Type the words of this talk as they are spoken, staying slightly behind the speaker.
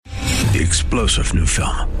The explosive new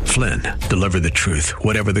film, Flynn, Deliver the Truth,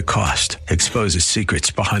 Whatever the Cost, exposes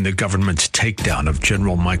secrets behind the government's takedown of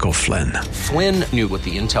General Michael Flynn. Flynn knew what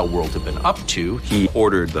the intel world had been up to. He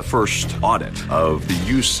ordered the first audit of the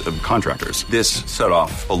use of contractors. This set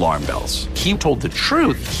off alarm bells. He told the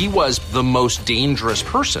truth. He was the most dangerous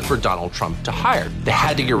person for Donald Trump to hire. They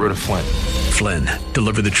had to get rid of Flynn. Flynn,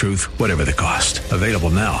 Deliver the Truth, Whatever the Cost. Available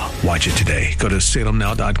now. Watch it today. Go to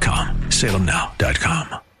salemnow.com.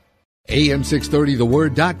 salemnow.com.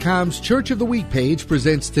 AM630TheWord.com's Church of the Week page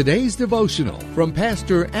presents today's devotional from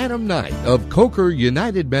Pastor Adam Knight of Coker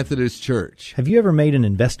United Methodist Church. Have you ever made an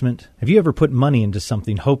investment? Have you ever put money into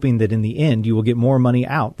something hoping that in the end you will get more money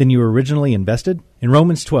out than you originally invested? In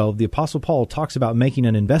Romans 12, the Apostle Paul talks about making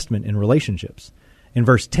an investment in relationships. In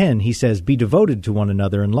verse 10, he says, be devoted to one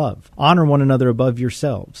another in love. Honor one another above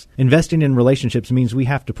yourselves. Investing in relationships means we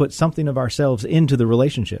have to put something of ourselves into the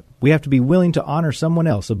relationship. We have to be willing to honor someone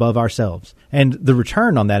else above ourselves. And the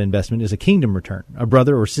return on that investment is a kingdom return, a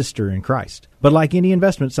brother or sister in Christ. But like any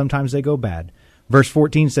investment, sometimes they go bad. Verse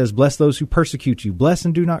 14 says, bless those who persecute you. Bless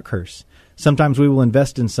and do not curse. Sometimes we will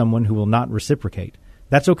invest in someone who will not reciprocate.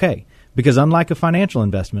 That's okay. Because unlike a financial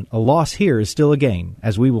investment, a loss here is still a gain,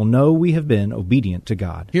 as we will know we have been obedient to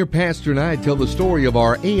God. Hear Pastor Knight tell the story of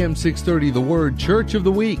our AM630 The Word Church of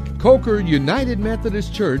the Week, Coker United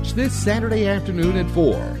Methodist Church, this Saturday afternoon at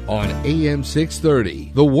 4 on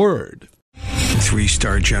AM630 The Word.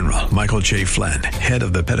 Three-star General Michael J. Flynn, head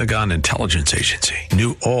of the Pentagon Intelligence Agency,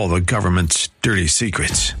 knew all the government's dirty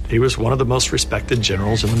secrets. He was one of the most respected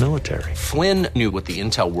generals in the military. Flynn knew what the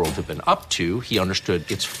intel world had been up to. He understood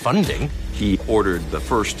its funding. He ordered the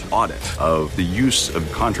first audit of the use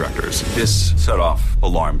of contractors. This set off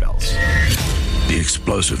alarm bells. The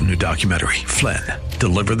explosive new documentary, Flynn,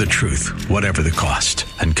 Deliver the Truth, Whatever the Cost,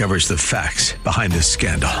 uncovers the facts behind this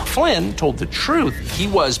scandal. Flynn told the truth. He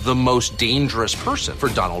was the most dangerous person for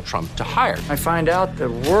Donald Trump to hire. I find out the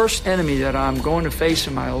worst enemy that I'm going to face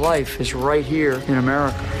in my life is right here in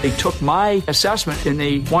America. They took my assessment and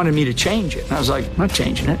they wanted me to change it. And I was like, I'm not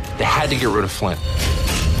changing it. They had to get rid of Flynn.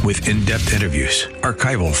 With in-depth interviews,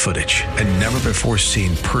 archival footage, and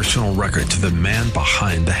never-before-seen personal records of the man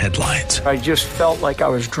behind the headlines. I just felt like I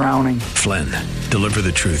was drowning. Flynn, Deliver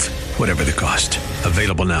the Truth, Whatever the Cost.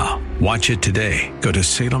 Available now. Watch it today. Go to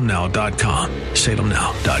salemnow.com.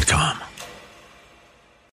 salemnow.com.